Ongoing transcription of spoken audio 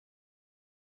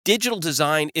Digital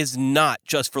design is not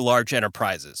just for large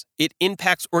enterprises. It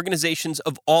impacts organizations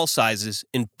of all sizes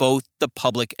in both the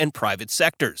public and private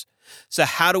sectors. So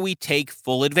how do we take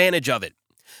full advantage of it?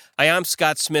 Hi, I'm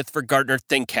Scott Smith for Gartner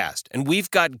ThinkCast, and we've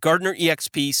got Gartner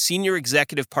EXP Senior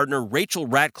Executive Partner Rachel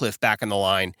Ratcliffe back on the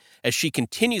line as she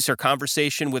continues her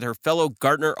conversation with her fellow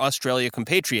Gartner Australia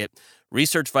compatriot,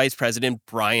 Research Vice President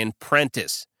Brian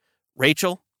Prentice.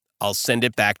 Rachel, I'll send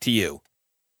it back to you.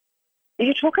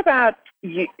 You talk about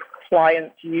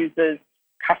clients, users,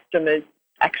 customers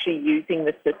actually using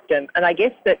the system, and I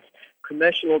guess that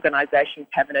commercial organisations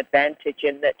have an advantage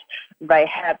in that they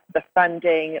have the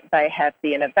funding, they have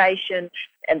the innovation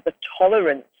and the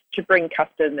tolerance to bring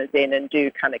customers in and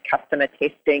do kind of customer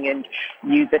testing and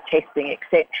user testing,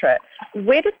 etc.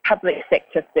 Where does public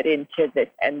sector fit into this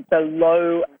and the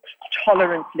low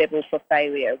tolerance level for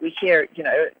failure? We hear,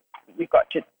 we've got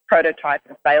to prototype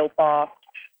and fail fast,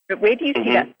 but where do you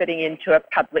see that fitting into a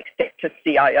public sector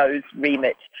CIO's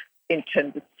remit in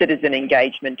terms of citizen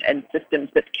engagement and systems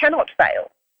that cannot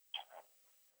fail?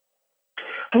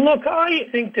 Look, I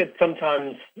think that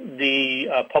sometimes the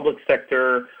public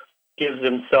sector gives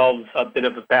themselves a bit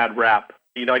of a bad rap.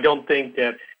 I don't think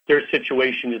that their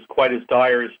situation is quite as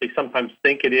dire as they sometimes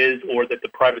think it is, or that the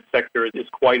private sector is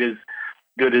quite as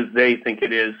good as they think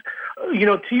it is.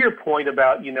 To your point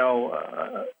about,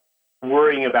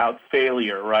 worrying about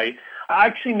failure, right?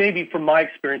 Actually, maybe from my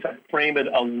experience, I frame it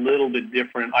a little bit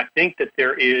different. I think that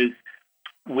there is,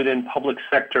 within public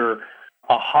sector,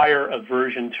 a higher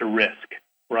aversion to risk,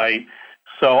 right?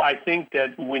 So I think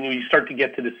that when you start to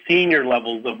get to the senior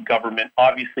levels of government,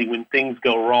 obviously when things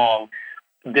go wrong,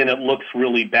 then it looks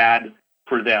really bad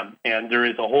for them. And there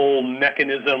is a whole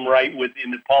mechanism, right, within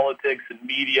the politics and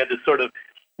media to sort of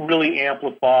really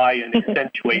amplify and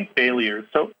accentuate failures.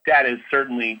 So that is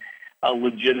certainly a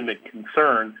legitimate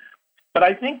concern. But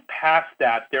I think past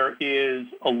that, there is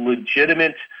a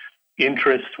legitimate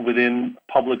interest within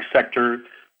public sector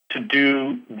to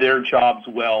do their jobs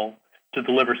well, to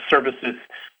deliver services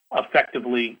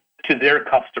effectively to their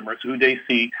customers, who they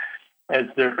see as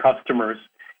their customers.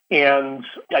 And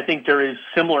I think there is,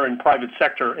 similar in private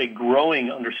sector, a growing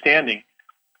understanding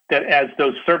that as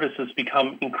those services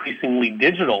become increasingly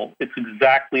digital, it's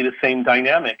exactly the same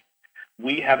dynamic.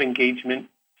 We have engagement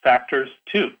factors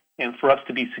too. And for us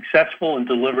to be successful in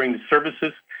delivering the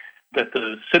services that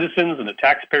the citizens and the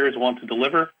taxpayers want to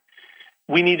deliver,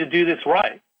 we need to do this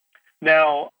right.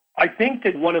 Now, I think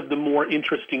that one of the more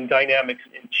interesting dynamics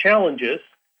and challenges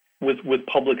with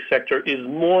public sector is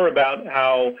more about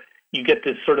how you get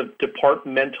this sort of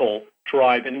departmental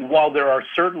drive. And while there are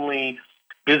certainly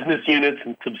business units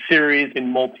and subsidiaries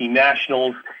in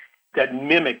multinationals that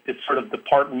mimic this sort of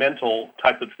departmental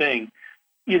type of thing,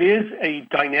 it is a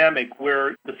dynamic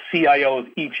where the CIO of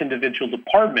each individual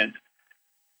department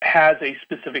has a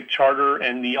specific charter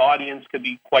and the audience could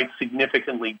be quite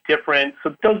significantly different.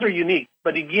 So those are unique.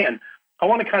 But again, I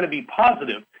want to kind of be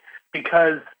positive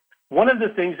because one of the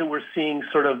things that we're seeing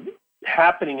sort of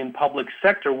happening in public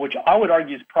sector, which I would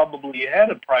argue is probably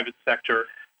ahead of private sector,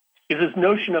 is this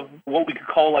notion of what we could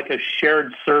call like a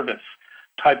shared service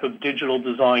type of digital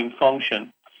design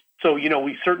function. So,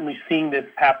 we've certainly seen this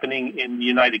happening in the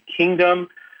United Kingdom,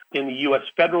 in the U.S.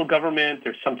 federal government.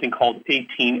 There's something called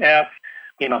 18F.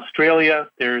 In Australia,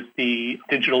 there's the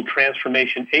Digital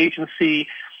Transformation Agency.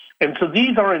 And so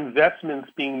these are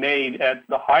investments being made at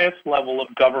the highest level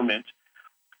of government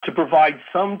to provide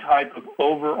some type of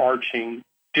overarching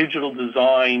digital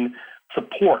design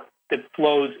support that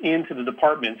flows into the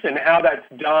departments. And how that's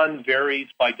done varies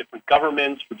by different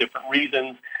governments for different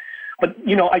reasons. But,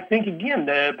 I think, again,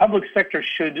 the public sector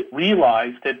should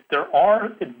realize that there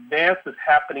are advances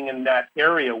happening in that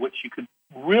area, which you could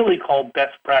really call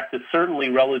best practice, certainly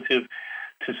relative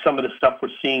to some of the stuff we're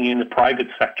seeing in the private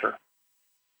sector.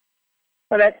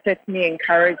 Well, that's certainly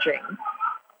encouraging.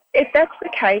 If that's the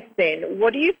case, then,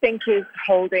 what do you think is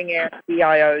holding our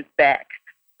CIOs back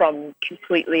from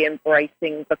completely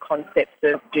embracing the concepts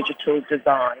of digital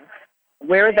design?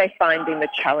 Where are they finding the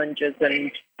challenges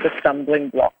and the stumbling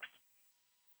blocks?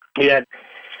 Yeah,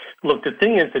 look, the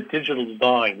thing is that digital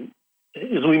design,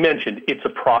 as we mentioned, it's a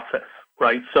process,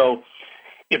 right? So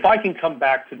if I can come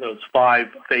back to those 5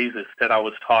 phases that I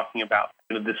was talking about,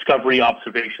 the discovery,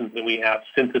 observations that we have,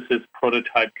 synthesis,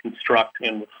 prototype, construct,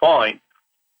 and refine,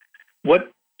 what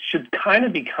should kind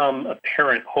of become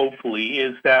apparent, hopefully,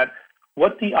 is that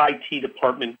what the IT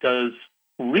department does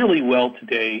really well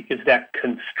today is that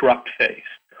construct phase.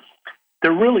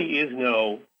 There really is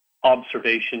no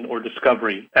observation or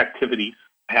discovery activities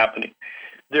happening.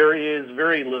 There is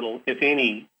very little, if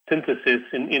any, synthesis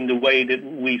in the way that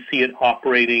we see it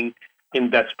operating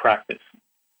in best practice.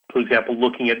 For example,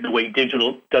 looking at the way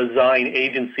digital design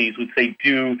agencies would say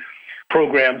do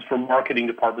programs for marketing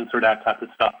departments or that type of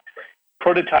stuff.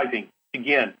 Prototyping,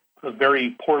 again,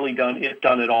 very poorly done, if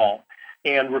done at all.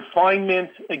 And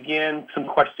refinement, again, some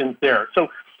questions there. So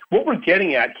what we're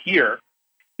getting at here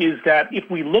is that if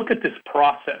we look at this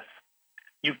process,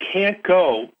 you can't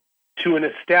go to an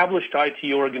established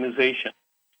IT organization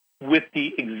with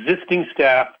the existing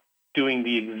staff doing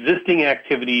the existing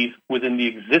activities within the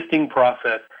existing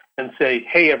process and say,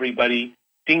 hey, everybody,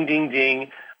 ding, ding, ding,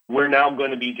 we're now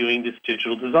going to be doing this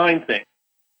digital design thing.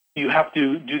 You have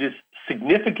to do this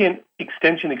significant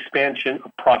expansion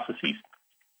of processes.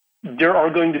 There are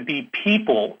going to be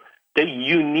people that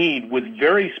you need with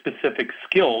very specific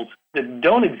skills that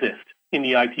don't exist in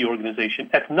the IT organization.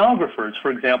 Ethnographers,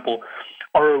 for example,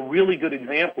 are a really good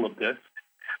example of this.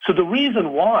 So the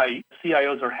reason why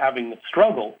CIOs are having the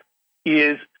struggle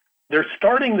is they're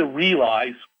starting to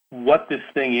realize what this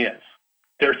thing is.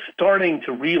 They're starting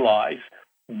to realize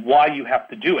why you have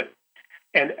to do it.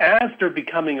 And as they're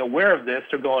becoming aware of this,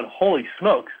 they're going, holy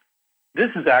smokes, this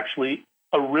is actually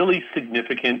a really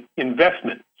significant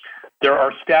investment. There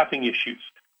are staffing issues.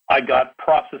 I got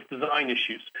process design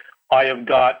issues. I have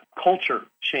got culture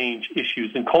change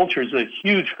issues. And culture is a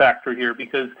huge factor here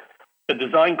because the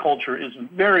design culture is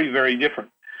very, very different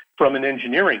from an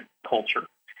engineering culture.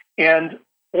 And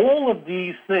all of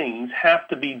these things have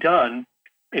to be done.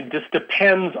 It just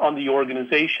depends on the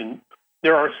organization.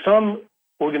 There are some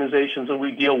organizations that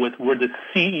we deal with where the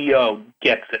CEO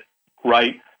gets it,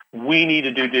 right? We need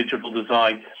to do digital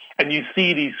design. And you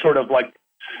see these sort of like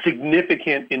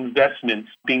significant investments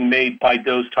being made by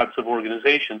those types of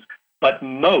organizations. But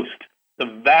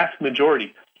the vast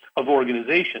majority of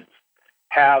organizations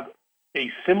have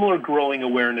a similar growing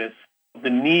awareness of the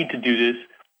need to do this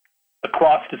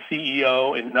across the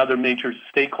CEO and other major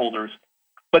stakeholders,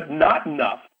 but not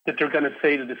enough that they're going to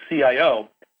say to the CIO,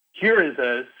 here is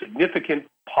a significant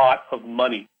pot of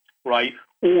money, right?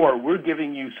 Or we're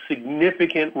giving you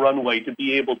significant runway to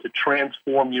be able to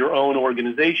transform your own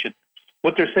organization.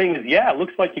 What they're saying is, yeah, it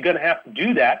looks like you're going to have to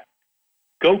do that.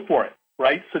 Go for it,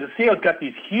 right? So the CIO's got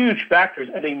these huge factors,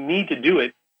 and they need to do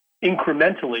it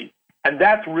incrementally. And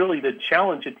that's really the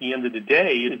challenge at the end of the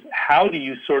day is how do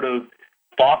you sort of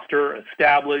foster,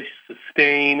 establish,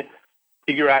 sustain,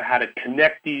 figure out how to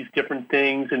connect these different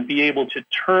things and be able to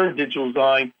turn digital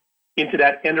design into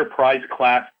that enterprise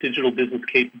class digital business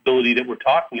capability that we're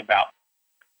talking about.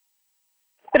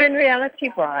 But in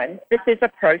reality, Brian, this is a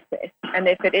process. And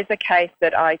if it is a case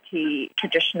that IT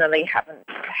traditionally haven't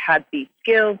had these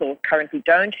skills or currently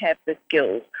don't have the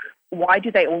skills, why do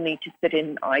they all need to sit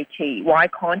in IT? Why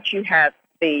can't you have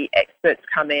the experts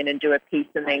come in and do a piece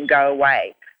and then go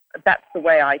away? That's the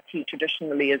way IT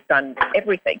traditionally has done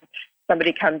everything.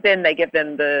 Somebody comes in, they give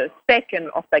them the spec, and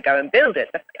off they go and build it.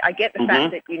 I get the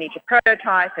fact that you need to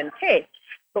prototype and test,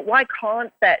 but why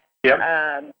can't that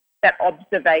that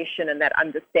observation and that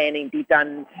understanding be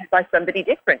done by somebody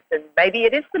different? And maybe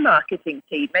it is the marketing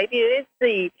team, maybe it is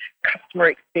the customer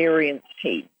experience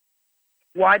team.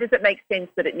 Why does it make sense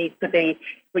that it needs to be,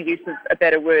 for use of a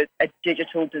better word, a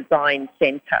digital design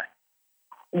center,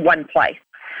 one place?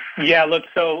 Yeah, look,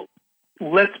 so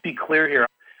let's be clear here.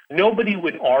 Nobody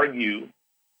would argue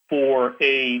for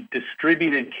a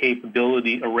distributed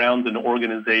capability around an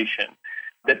organization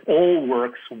that all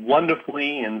works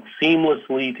wonderfully and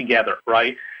seamlessly together,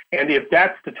 right? And if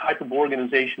that's the type of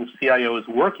organization CIO is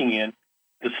working in,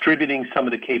 distributing some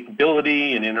of the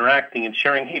capability and interacting and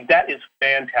sharing, hey, that is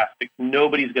fantastic.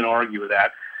 Nobody's going to argue with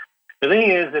that. The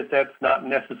thing is that that's not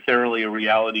necessarily a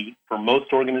reality for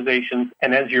most organizations.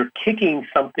 And as you're kicking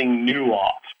something new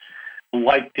off,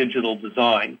 like digital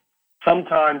design,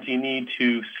 sometimes you need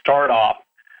to start off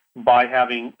by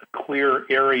having a clear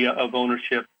area of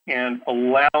ownership and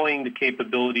allowing the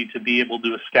capability to be able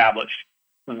to establish.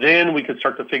 Then we could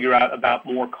start to figure out about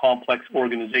more complex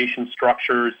organization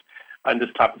structures and this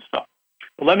type of stuff.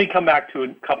 But let me come back to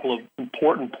a couple of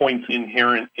important points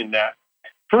inherent in that.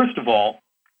 First of all,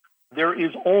 there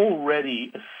is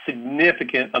already a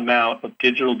significant amount of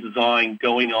digital design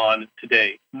going on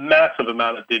today, massive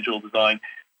amount of digital design,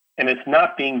 and it's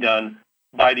not being done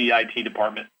by the IT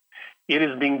department. It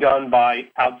is being done by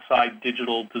outside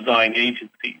digital design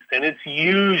agencies, and it's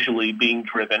usually being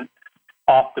driven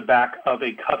off the back of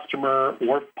a customer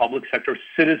or public sector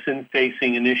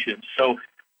citizen-facing initiative. So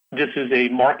this is a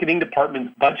marketing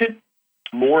department's budget.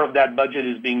 More of that budget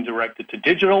is being directed to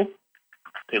digital.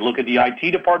 They look at the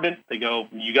IT department. They go,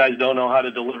 you guys don't know how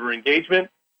to deliver engagement,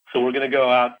 so we're going to go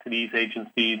out to these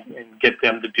agencies and get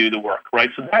them to do the work, right?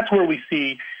 So that's where we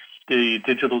see the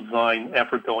digital design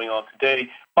effort going on today.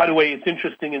 By the way, it's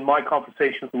interesting in my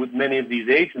conversations with many of these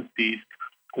agencies,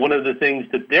 one of the things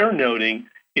that they're noting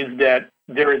is that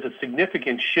there is a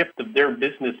significant shift of their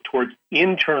business towards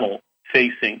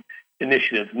internal-facing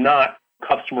initiatives, not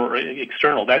customer or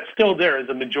external. That's still there as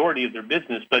a majority of their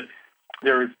business, but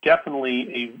there is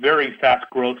definitely a very fast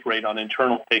growth rate on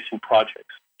internal-facing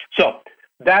projects. So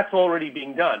that's already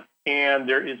being done, and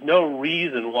there is no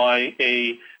reason why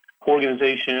a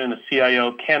organization, a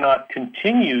CIO, cannot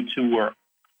continue to work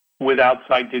with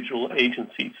outside digital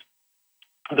agencies.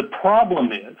 The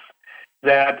problem is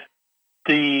that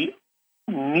the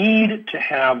need to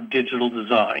have digital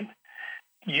design,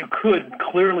 you could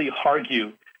clearly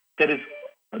argue that it's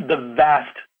the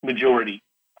vast majority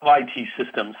of IT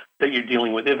systems that you're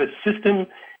dealing with. If a system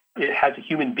it has a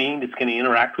human being that's going to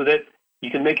interact with it, you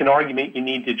can make an argument you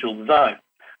need digital design.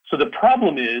 So the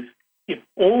problem is, if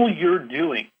all you're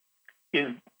doing is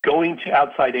going to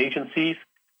outside agencies,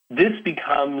 this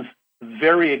becomes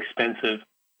very expensive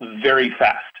very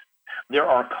fast. There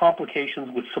are complications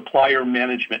with supplier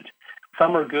management.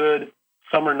 Some are good,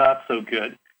 some are not so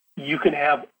good. You can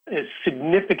have a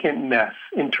significant mess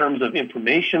in terms of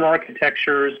information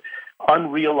architectures,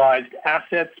 unrealized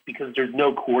assets because there's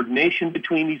no coordination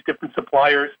between these different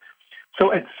suppliers.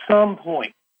 So at some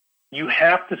point, you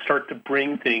have to start to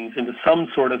bring things into some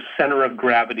sort of center of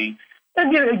gravity.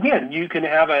 And yet again, you can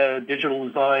have a digital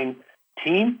design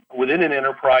team within an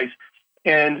enterprise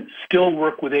and still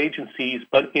work with agencies,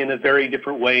 but in a very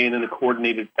different way and in a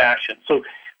coordinated fashion. So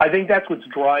I think that's what's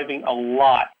driving a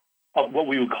lot of what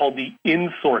we would call the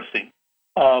insourcing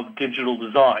of digital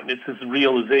design. This is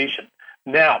realization.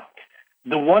 Now,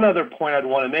 the one other point I'd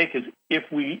want to make is if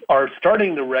we are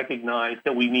starting to recognize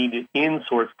that we need to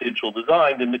insource digital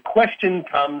design, then the question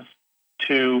comes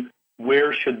to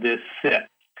where should this sit?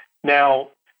 Now,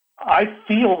 I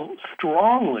feel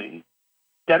strongly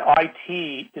that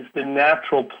IT is the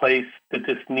natural place that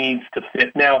this needs to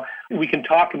fit. Now, we can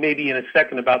talk maybe in a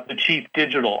second about the chief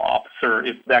digital officer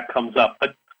if that comes up.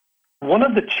 But one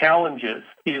of the challenges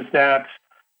is that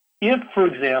if, for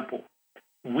example,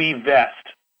 we vest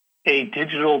a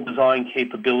digital design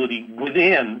capability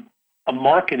within a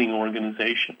marketing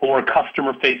organization or a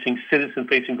customer-facing,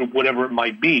 citizen-facing group, whatever it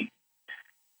might be,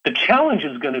 the challenge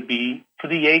is going to be for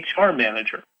the HR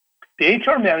manager. The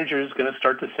HR manager is going to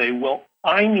start to say, well,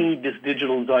 I need this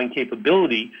digital design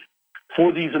capability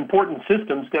for these important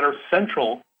systems that are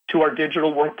central to our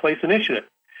digital workplace initiative.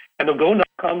 And they'll go knock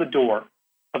on the door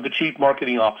of the chief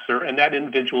marketing officer, and that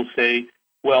individual will say,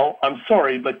 well, I'm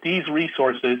sorry, but these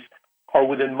resources are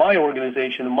within my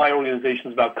organization, and my organization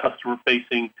is about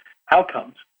customer-facing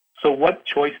outcomes. So what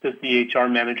choice does the HR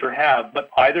manager have but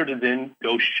either to then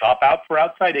go shop out for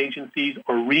outside agencies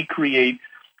or recreate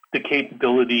the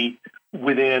capability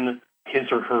within his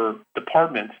or her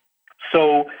department?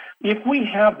 So if we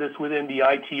have this within the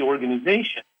IT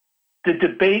organization, the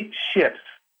debate shifts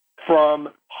from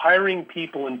hiring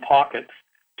people in pockets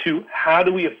to how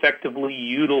do we effectively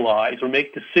utilize or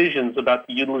make decisions about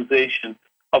the utilization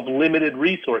of limited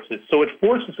resources. So it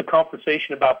forces a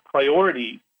conversation about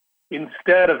priorities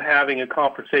instead of having a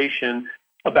conversation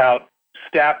about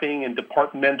staffing and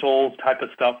departmental type of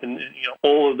stuff and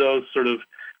all of those sort of,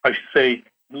 I should say,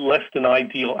 less than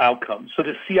ideal outcomes. So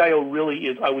the CIO really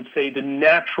is, I would say, the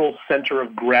natural center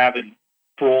of gravity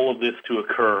for all of this to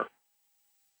occur.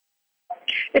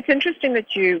 It's interesting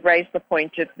that you raised the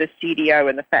point of the CDO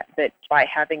and the fact that by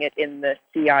having it in the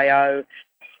CIO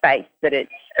space, that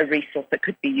it's a resource that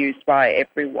could be used by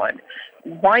everyone.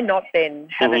 Why not then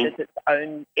have it as its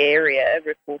own area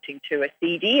reporting to a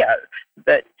CDO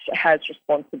that has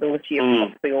responsibility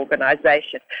across the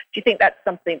organization? Do you think that's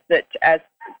something that as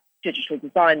digital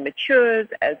design matures,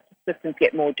 as systems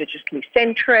get more digitally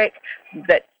centric,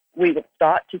 that we will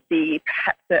start to see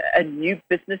perhaps a new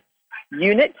business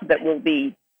unit that will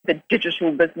be the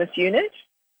digital business unit?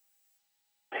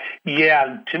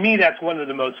 Yeah, to me, that's one of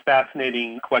the most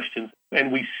fascinating questions.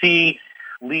 And we see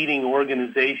leading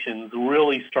organizations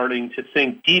really starting to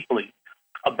think deeply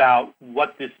about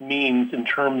what this means in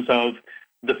terms of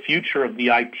the future of the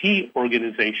IT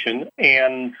organization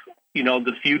and,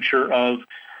 the future of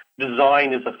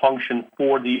design as a function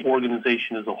for the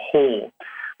organization as a whole.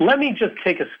 Let me just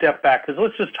take a step back, because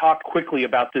let's just talk quickly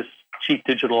about this chief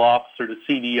digital officer, the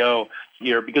CDO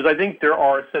here, because I think there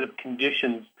are a set of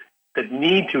conditions that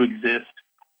need to exist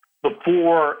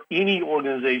before any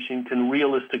organization can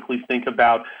realistically think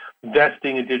about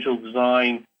vesting a digital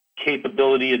design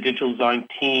capability, a digital design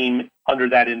team under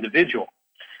that individual.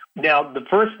 Now, the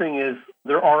first thing is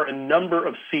there are a number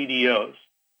of CDOs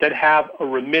that have a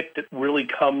remit that really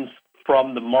comes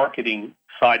from the marketing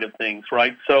side of things,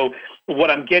 right? So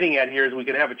what I'm getting at here is we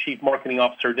can have a chief marketing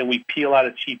officer, then we peel out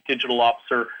a chief digital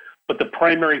officer, but the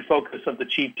primary focus of the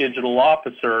chief digital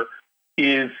officer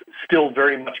is still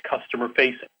very much customer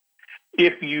facing.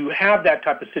 If you have that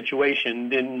type of situation,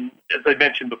 then, as I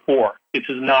mentioned before, it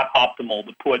is not optimal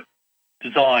to put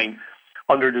design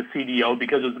under the CDO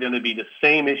because it's going to be the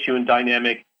same issue and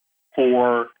dynamic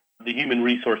for the human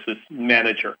resources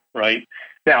manager, right?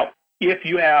 Now, if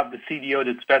you have the CDO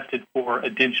that's vested for a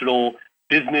digital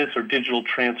business or digital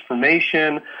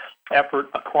transformation effort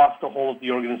across the whole of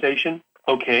the organization,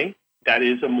 okay, that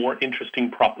is a more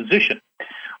interesting proposition.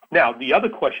 Now, the other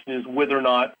question is whether or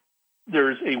not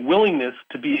there's a willingness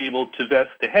to be able to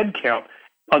vest the headcount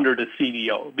under the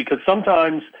CDO, because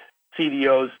sometimes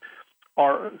CDOs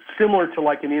are similar to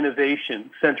like an innovation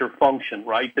center function,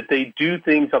 right? That they do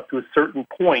things up to a certain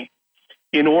point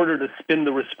in order to spin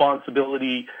the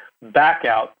responsibility back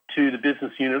out to the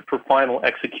business unit for final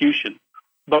execution.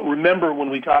 But remember, when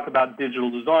we talk about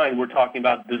digital design, we're talking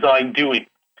about design doing.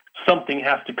 Something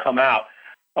has to come out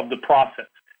of the process.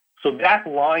 So that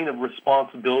line of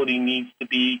responsibility needs to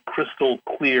be crystal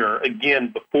clear,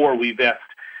 again, before we vest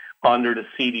under the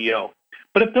CDO.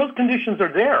 But if those conditions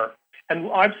are there, and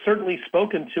I've certainly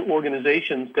spoken to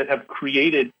organizations that have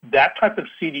created that type of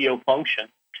CDO function,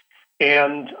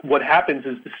 and what happens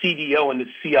is the CDO and the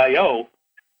CIO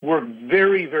work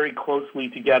very, very closely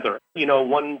together. You know,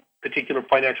 one particular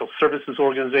financial services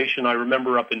organization I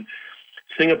remember up in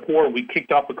Singapore, we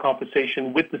kicked off a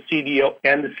conversation with the CDO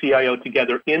and the CIO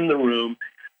together in the room,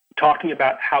 talking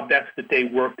about how best that they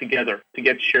work together to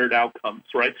get shared outcomes,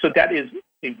 right? So that is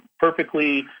a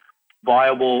perfectly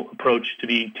viable approach to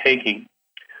be taking.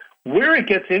 Where it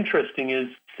gets interesting is,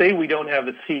 say we don't have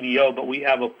a CDO, but we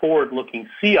have a forward-looking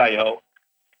CIO.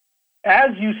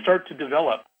 As you start to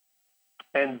develop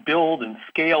and build and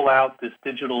scale out this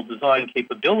digital design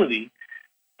capability,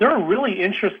 there are really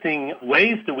interesting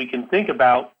ways that we can think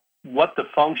about what the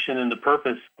function and the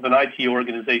purpose of an IT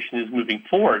organization is moving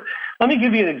forward. Let me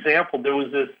give you an example. There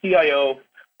was a CIO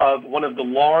of one of the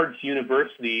large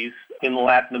universities in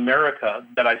Latin America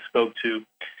that I spoke to.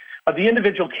 The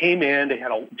individual came in, they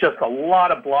had just a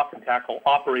lot of block and tackle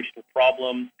operational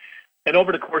problems, and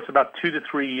over the course of about 2 to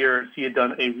 3 years, he had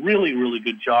done a really, really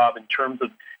good job in terms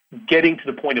of getting to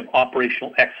the point of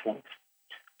operational excellence.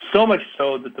 So much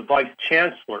so that the vice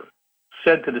chancellor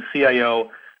said to the CIO,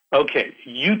 okay,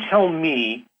 you tell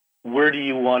me, where do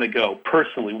you want to go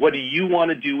personally? What do you want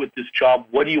to do with this job?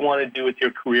 What do you want to do with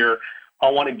your career? I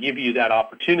want to give you that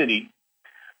opportunity.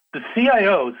 The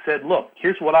CIO said, look,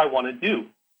 here's what I want to do.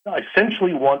 I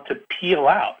essentially want to peel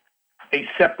out a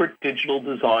separate digital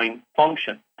design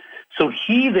function. So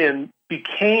he then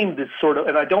became this sort of,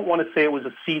 and I don't want to say it was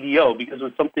a CDO because it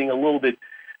was something a little bit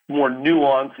more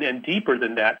nuanced and deeper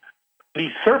than that. But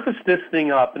he surfaced this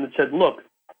thing up and it said, look,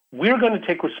 we're going to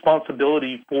take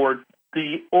responsibility for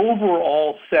the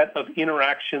overall set of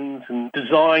interactions and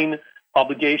design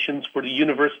obligations for the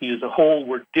university as a whole,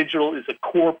 where digital is a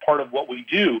core part of what we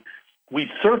do. We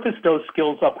surface those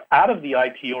skills up out of the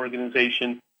IT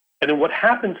organization, and then what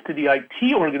happens to the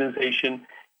IT organization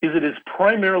is it is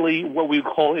primarily what we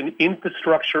call an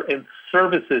infrastructure and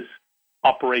services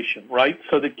operation, right?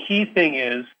 So the key thing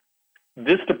is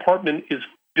this department is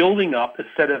building up a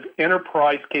set of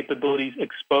enterprise capabilities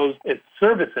exposed as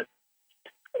services,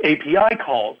 API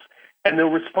calls, and the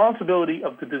responsibility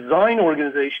of the design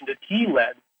organization that he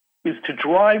led is to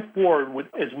drive forward with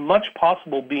as much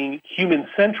possible being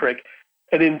human-centric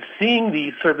and in seeing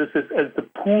these services as the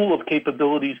pool of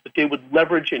capabilities that they would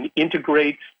leverage and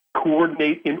integrate,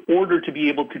 coordinate in order to be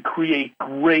able to create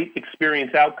great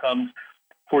experience outcomes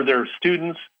for their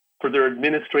students, for their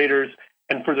administrators,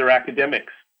 and for their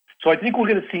academics. So I think we're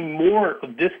going to see more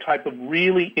of this type of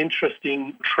really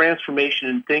interesting transformation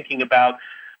in thinking about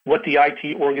what the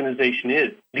IT organization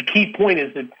is. The key point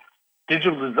is that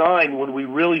digital design, when we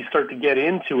really start to get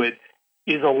into it,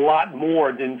 is a lot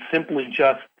more than simply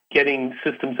just getting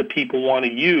systems that people want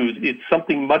to use. It's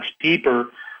something much deeper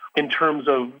in terms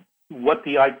of what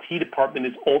the IT department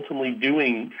is ultimately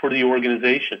doing for the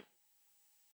organization.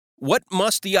 What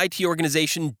must the IT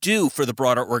organization do for the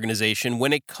broader organization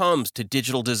when it comes to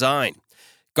digital design?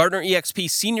 Gartner EXP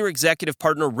Senior Executive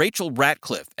Partner Rachel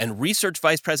Ratcliffe and Research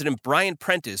Vice President Brian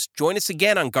Prentice join us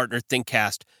again on Gartner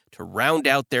ThinkCast to round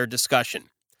out their discussion.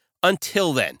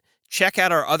 Until then, check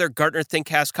out our other Gartner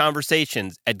ThinkCast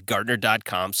conversations at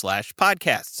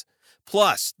gartner.com/podcasts,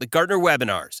 plus the Gartner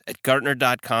webinars at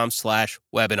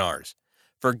gartner.com/webinars.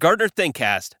 For Gartner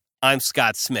ThinkCast, I'm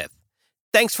Scott Smith.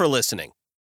 Thanks for listening.